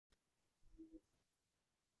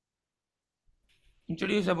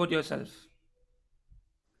Introduce about yourself.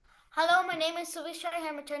 Hello, my name is Suvishai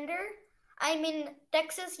Hematender. I'm in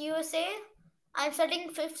Texas, USA. I'm studying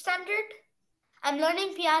 5th standard. I'm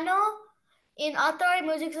learning piano in Atar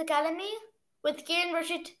Music Academy with Kiran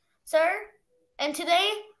Rashid sir. And today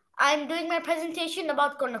I'm doing my presentation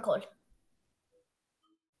about Konnakol.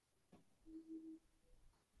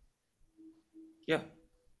 Yeah.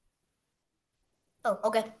 Oh,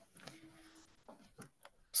 okay.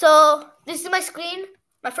 So this is my screen.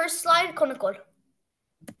 My first slide, Konnakol.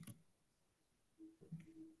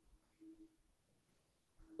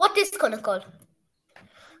 What is Konnakol?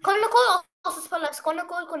 Konnakol, also spelled as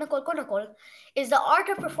Konnakol, is the art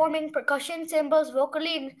of performing percussion cymbals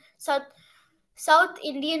vocally in South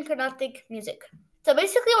Indian Carnatic music. So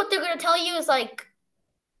basically, what they're going to tell you is like,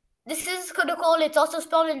 this is Konnakol. It's also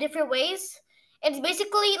spelled in different ways. It's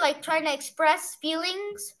basically like trying to express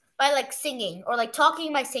feelings by like singing or like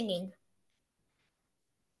talking by singing.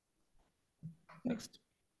 Next.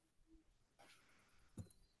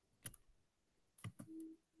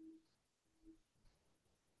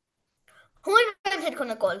 Who invented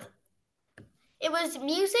Konnakol? It was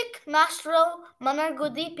music maestro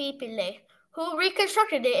Manargudi P. Pillai, who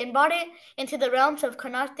reconstructed it and brought it into the realms of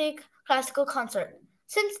Carnatic classical concert.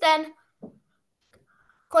 Since then,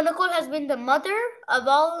 Konnakol has been the mother of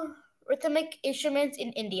all rhythmic instruments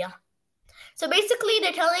in India. So basically,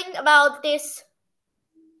 they're telling about this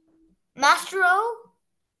maestro,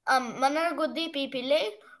 Manargudi P. Pillai,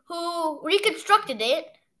 who reconstructed it.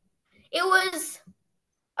 It was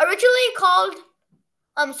originally called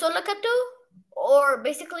Solakatu, or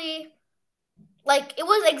basically like it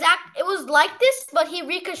was like this, but he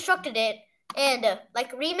reconstructed it and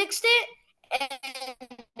like remixed it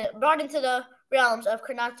and brought into the realms of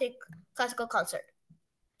Carnatic classical concert.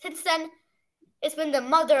 Since then, it's been the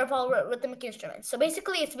mother of all rhythmic instruments. So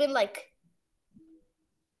basically, it's been like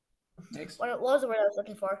Next. what was the word I was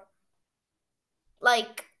looking for?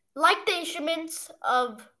 Like the instruments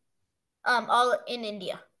of all in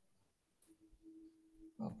India.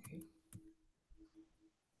 Okay.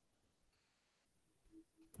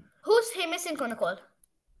 Who's famous in Konnakol?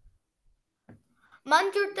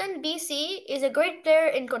 Manjurtan BC is a great player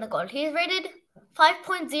in Konnakol. He is rated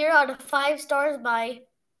 5.0 out of 5 stars by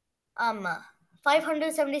um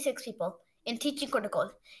 576 people in teaching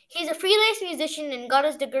Konnakol. He's a freelance musician and got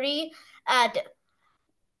his degree at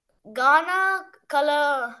Ghana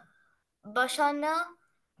Kala Bashana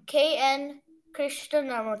K.N.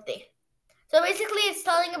 Krishnamurti. So basically, it's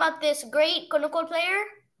telling about this great Konnakol player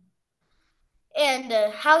and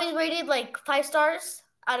how he's rated like 5 stars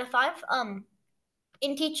out of 5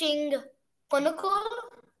 in teaching Konnakol.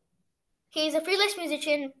 He's a freelance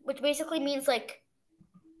musician, which basically means like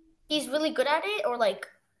he's really good at it, or like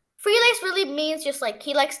freelance really means just like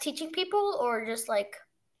he likes teaching people or just like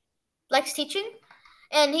likes teaching.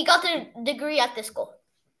 And he got the degree at this school.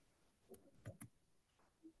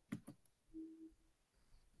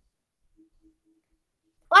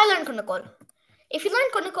 Why learn Konnakol? If you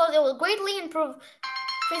learn Konnakol, it will greatly improve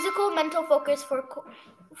physical mental focus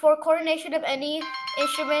for coordination of any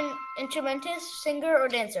instrumentist, singer, or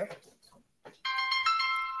dancer.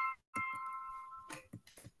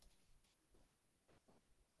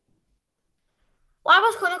 Why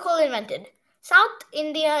was Konnakol invented? South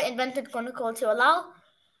India invented Konnakol to allow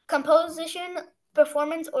composition,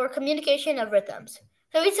 performance, or communication of rhythms.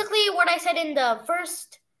 So basically, what I said in the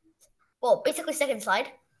basically second slide,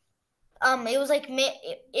 it was like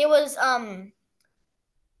it was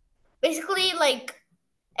basically like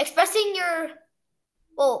expressing your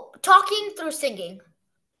talking through singing.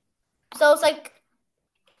 So it's like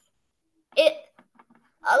it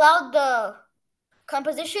allowed the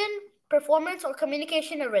composition, performance, or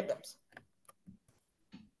communication of rhythms.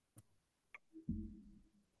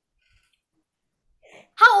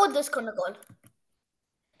 How old is Konnakol?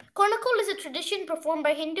 Konnakol is a tradition performed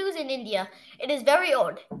by Hindus in India. It is very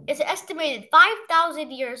old. It's estimated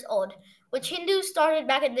 5,000 years old, which Hindus started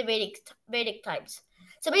back in the Vedic times.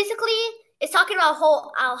 So basically, it's talking about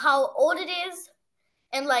how old it is,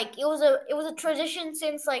 and like it was a tradition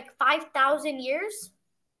since like 5,000 years,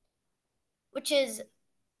 which is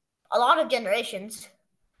a lot of generations,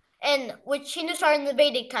 and which Hindus started in the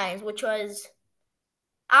Vedic times, which was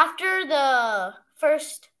after the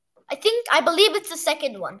first. I believe it's the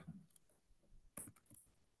second one.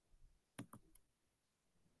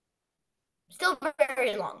 Still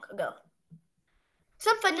very long ago.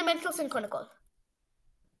 Some fundamentals in Konnakol.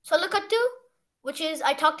 Solakattu, which is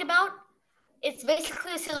I talked about, it's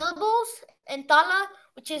basically syllables, and Tala,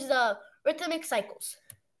 which is the rhythmic cycles.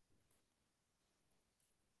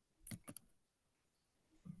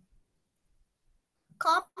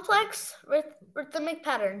 Complex rhythmic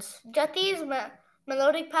patterns, jatis,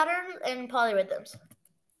 melodic patterns, and polyrhythms.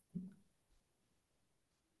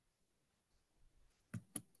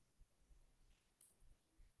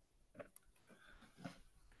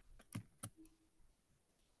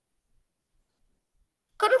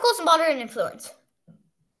 Konnakol's modern influence.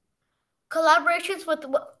 Collaborations with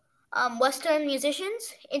Western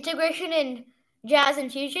musicians, integration in jazz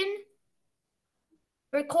and fusion,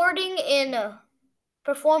 recording in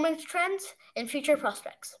performance trends, and future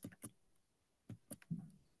prospects.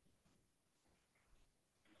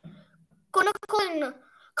 Konnakol in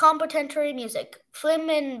contemporary music, film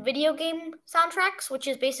and video game soundtracks, which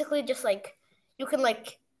is basically just like you can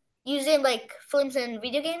like use in like films and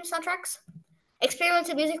video game soundtracks. Experiments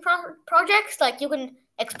in music projects, like you can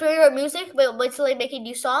experiment music by basically making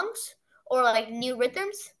new songs or like new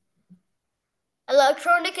rhythms.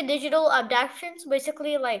 Electronic and digital adaptations,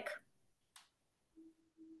 basically like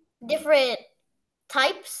different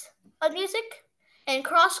types of music, and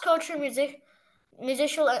cross-cultural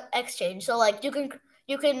musical exchange. So like you can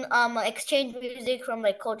exchange music from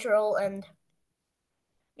like cultural and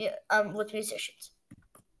with musicians.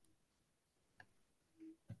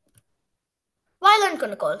 Why learn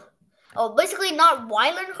Konnakol? Oh, basically not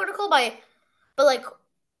why learn Konnakol but like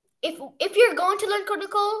if you're going to learn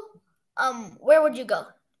Konnakol, where would you go?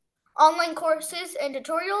 Online courses and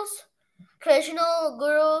tutorials, traditional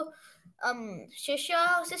guru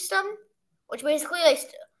shishya system, which basically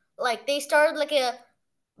like they started like a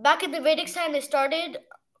back in the Vedic time they started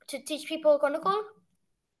to teach people Konnakol,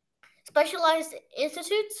 specialized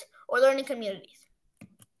institutes or learning communities.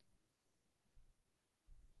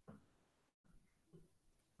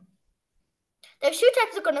 There's two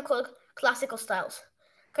types of Konnakol classical styles: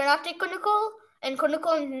 Carnatic Konnakol and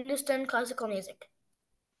Konnakol in Hindustan classical music.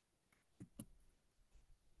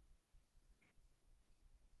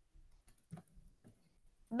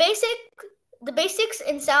 The basics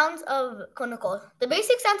and sounds of Konnakol. The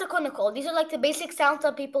basic sounds of Konnakol, these are like the basic sounds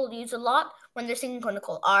that people use a lot when they're singing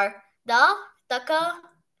Konnakol, are da, taka,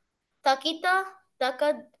 takita,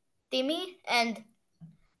 taka, timi, and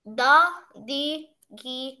da, di,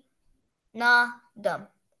 gi, na, dum.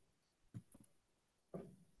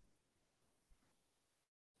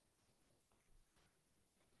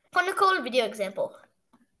 Konnakol video example.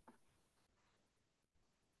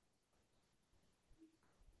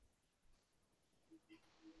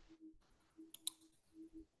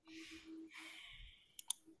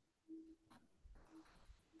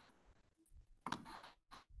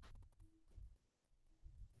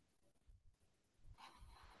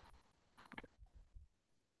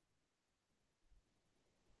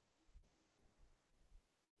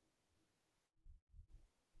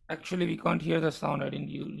 Actually, we can't hear the sound.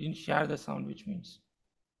 You didn't share the sound, which means.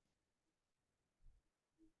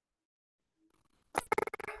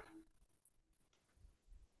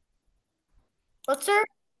 What, sir?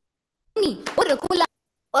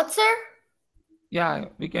 What, sir? Yeah,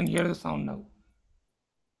 we can hear the sound now.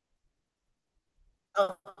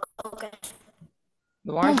 Oh, okay.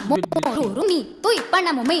 The voice is a bit glitchy.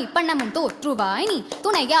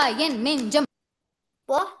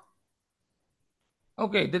 What?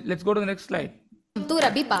 Okay, let's go to the next slide.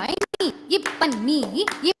 Okay.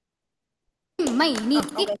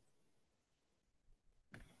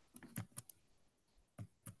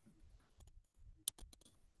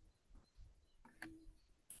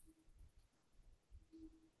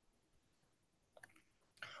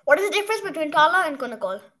 What is the difference between Tala and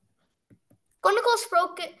Konnakol? Konnakol's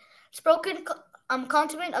spoken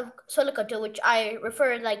continent of Solikatu, which I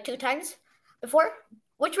referred like 2 times before,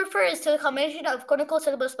 which refers to the combination of Konnakol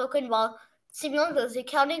syllables spoken while simultaneously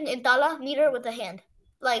counting in Tala meter with the hand,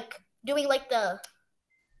 like doing like the,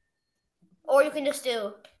 or you can just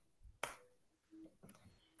do.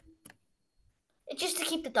 It's just to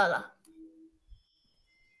keep the Tala.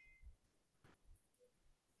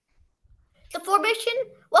 The formation,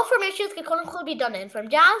 what formations can Konnakol be done in? From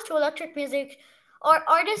jazz to electric music, or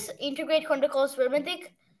artists integrate Konnakol's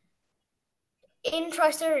rhythmic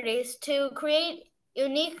intricerities to create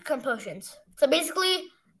unique compositions. So basically,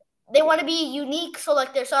 they want to be unique, so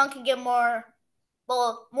like their song can get more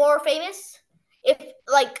famous. If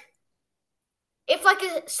like a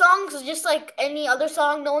song's just like any other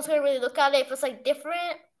song, no one's gonna really look at it. If it's like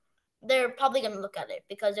different, they're probably gonna look at it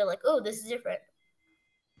because they're like, oh, this is different.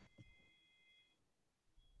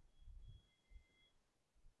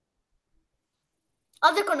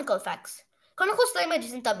 Other Konnakol facts. Konnakol's language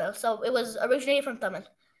is in Tamil, so it was originated from Tamil.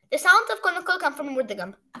 The sounds of Konnakol come from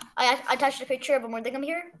Murdagam. I attached a picture of a Murdagam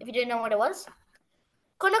here, if you didn't know what it was.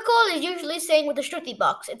 Konnakol is usually sang with a shruti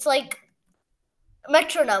box. It's like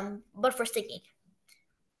metronome, but for singing.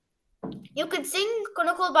 You can sing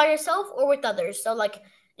Konnakol by yourself or with others. So like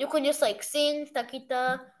you can just like sing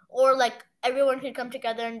Takita, or like everyone can come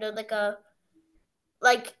together and do like a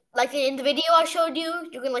like in the video I showed you.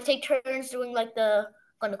 You can like take turns doing like the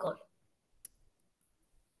Konnakol.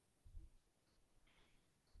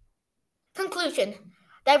 Conclusion: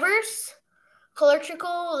 diverse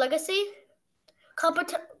cultural legacy,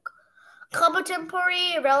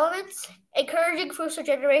 contemporary relevance, encouraging future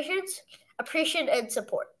generations, appreciation and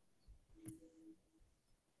support.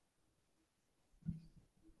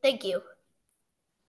 Thank you.